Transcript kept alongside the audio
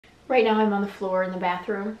Right now I'm on the floor in the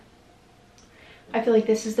bathroom. I feel like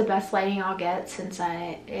this is the best lighting I'll get since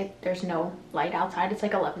there's no light outside. It's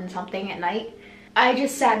like 11 something at night. I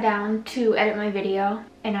just sat down to edit my video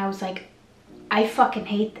and I was like, I fucking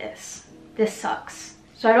hate this. This sucks.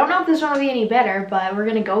 So I don't know if this one will be any better, but we're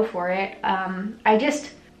gonna go for it. I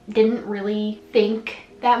just didn't really think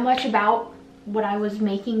that much about what I was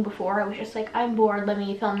making before. I was just like, I'm bored, let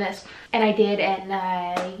me film this. And I did, and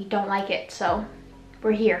I don't like it, so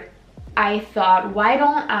we're here. I thought, why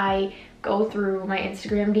don't I go through my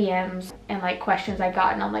Instagram DMs and like questions I've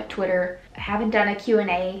gotten on like Twitter. I haven't done a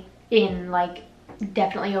Q&A in like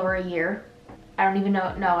definitely over a year. I don't even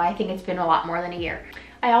know. No, I think it's been a lot more than a year.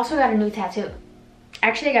 I also got a new tattoo.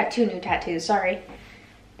 Actually, I got two new tattoos, sorry.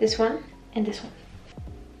 This one and this one.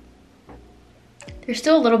 They're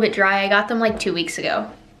still a little bit dry. I got them like 2 weeks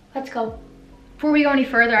ago. Let's go. Before we go any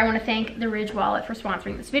further, I want to thank the Ridge Wallet for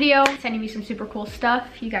sponsoring this video, sending me some super cool stuff.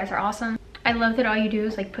 You guys are awesome. I love that all you do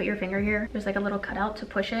is like put your finger here. There's like a little cutout to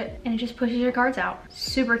push it and it just pushes your cards out.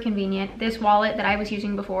 Super convenient. This wallet that I was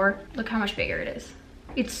using before, look how much bigger it is.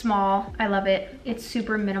 It's small. I love it. It's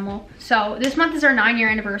super minimal. So this month is our 9-year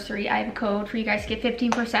anniversary. I have a code for you guys to get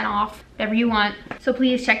 15% off whatever you want. So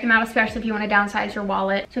please check them out, especially if you want to downsize your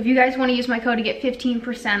wallet. So if you guys want to use my code to get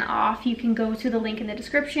 15% off, you can go to the link in the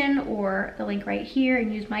description or the link right here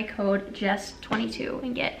and use my code Jess22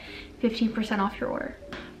 and get 15% off your order.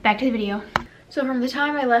 Back to the video. So from the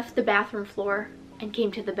time I left the bathroom floor and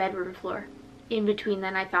came to the bedroom floor, in between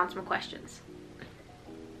then I found some questions.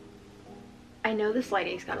 I know this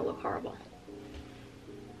lighting's gotta look horrible.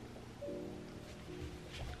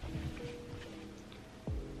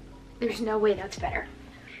 There's no way that's better.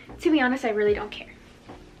 To be honest, I really don't care.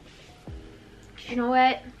 You know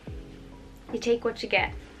what? You take what you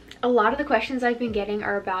get. A lot of the questions I've been getting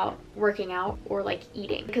are about working out or like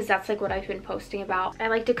eating, because that's like what I've been posting about. I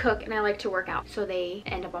like to cook and I like to work out, so they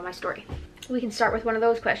end up on my story. We can start with one of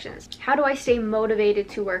those questions. How do I stay motivated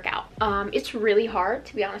to work out? It's really hard,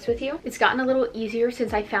 to be honest with you. It's gotten a little easier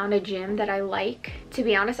since I found a gym that I like. To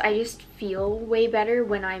be honest, I just feel way better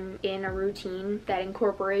when I'm in a routine that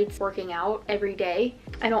incorporates working out every day.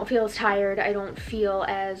 I don't feel as tired. I don't feel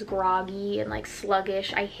as groggy and like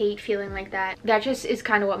sluggish. I hate feeling like that. That just is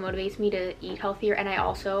kind of what motivates me to eat healthier. And I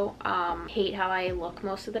also hate how I look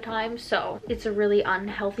most of the time. So it's a really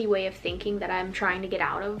unhealthy way of thinking that I'm trying to get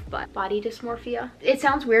out of, but body dysmorphia. It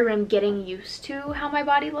sounds weird when I'm getting used to how my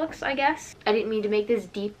body looks, I guess. I didn't mean to make this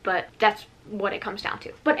deep, but that's what it comes down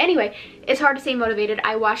to. But anyway, it's hard to stay motivated.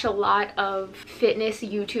 I watch a lot of fitness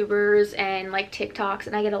YouTubers and like TikToks,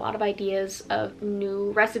 and I get a lot of ideas of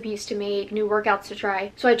new recipes to make, new workouts to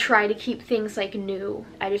try. So I try to keep things like new.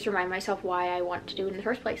 I just remind myself why I want to do it in the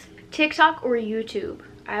first place. TikTok or YouTube?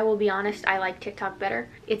 I will be honest, I like TikTok better.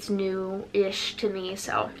 It's new-ish to me,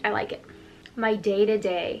 so I like it. My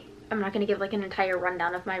day-to-day. I'm not gonna give like an entire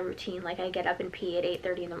rundown of my routine. Like I get up and pee at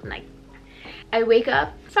 8:30 in the night. I wake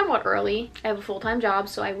up somewhat early. I have a full-time job,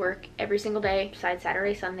 so I work every single day besides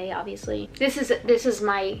Saturday, Sunday, obviously. This is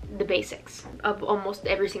the basics of almost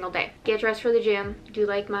every single day. Get dressed for the gym, do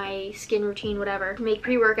like my skin routine, whatever. Make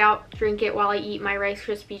pre-workout, drink it while I eat my Rice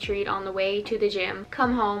Krispie treat on the way to the gym.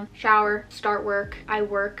 Come home, shower, start work. I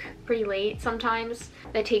work pretty late sometimes.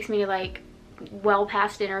 That takes me to like well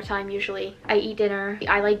past dinner time usually. I eat dinner.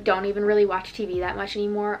 I like don't even really watch TV that much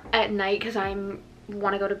anymore at night because I'm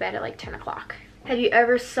want to go to bed at like 10 o'clock. Have you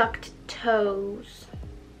ever sucked toes?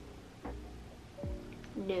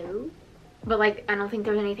 No. But like, I don't think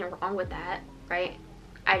there's anything wrong with that, right?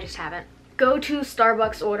 I just haven't. Go to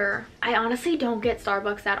Starbucks order. I honestly don't get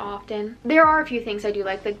Starbucks that often. There are a few things I do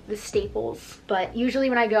like the staples, but usually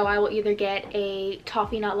when I go, I will either get a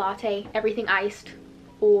toffee nut latte, everything iced,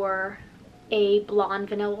 or a blonde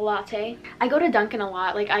vanilla latte. I go to Dunkin' a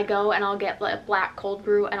lot. Like I go and I'll get a black cold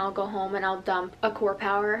brew and I'll go home and I'll dump a Core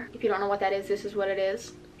Power. If you don't know what that is, this is what it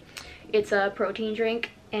is. It's a protein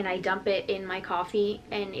drink and I dump it in my coffee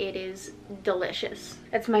and it is delicious.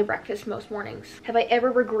 That's my breakfast most mornings. Have I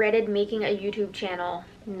ever regretted making a YouTube channel?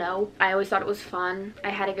 No. I always thought it was fun. I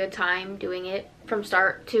had a good time doing it from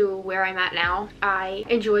start to where I'm at now. I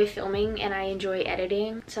enjoy filming and I enjoy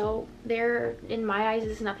editing. So there, in my eyes,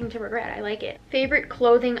 is nothing to regret. I like it. Favorite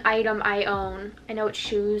clothing item I own? I know it's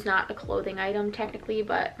shoes, not a clothing item technically,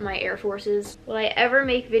 but my Air Forces. Will I ever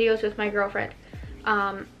make videos with my girlfriend?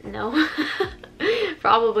 No.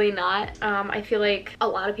 Probably not. I feel like a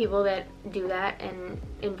lot of people that do that and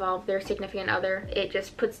involve their significant other, it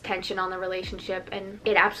just puts tension on the relationship, and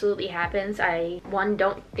it absolutely happens. I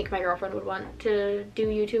don't think my girlfriend would want to do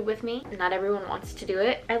YouTube with me. Not everyone wants to do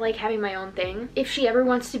it. I like having my own thing. If she ever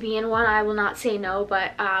wants to be in one, I will not say no,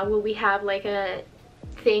 but will we have like a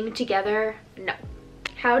thing together, no.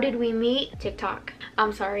 How did we meet? TikTok.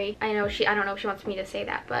 I'm sorry. I don't know if she wants me to say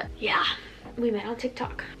that, but yeah. We met on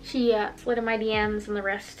TikTok. She slid in my DMs and the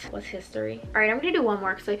rest was history. All right, I'm gonna do one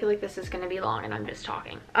more because I feel like this is gonna be long and I'm just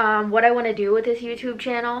talking. What I want to do with this YouTube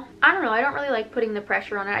channel, I don't know. I don't really like putting the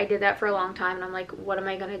pressure on it. I did that for a long time and I'm like, what am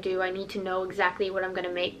I gonna do? I need to know exactly what I'm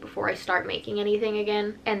gonna make before I start making anything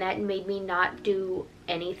again. And that made me not do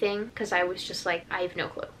anything because I was just like, I have no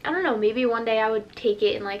clue. I don't know, maybe one day I would take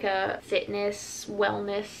it in like a fitness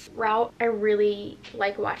wellness route. I really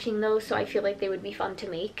like watching those, so I feel like they would be fun to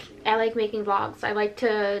make. I like making vlogs. I like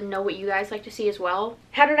to know what you guys like to see as well.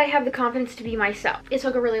 How did I have the confidence to be myself? It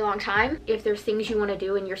took a really long time. If there's things you want to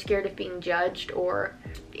do and you're scared of being judged, or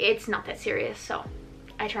it's not that serious, so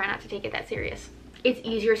I try not to take it that serious. It's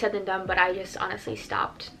easier said than done, but I just honestly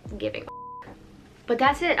stopped giving. But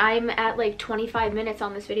that's it. I'm at like 25 minutes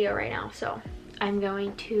on this video right now, so I'm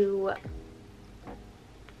going to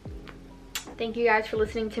thank you guys for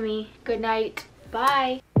listening to me. Good night.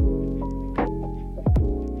 Bye.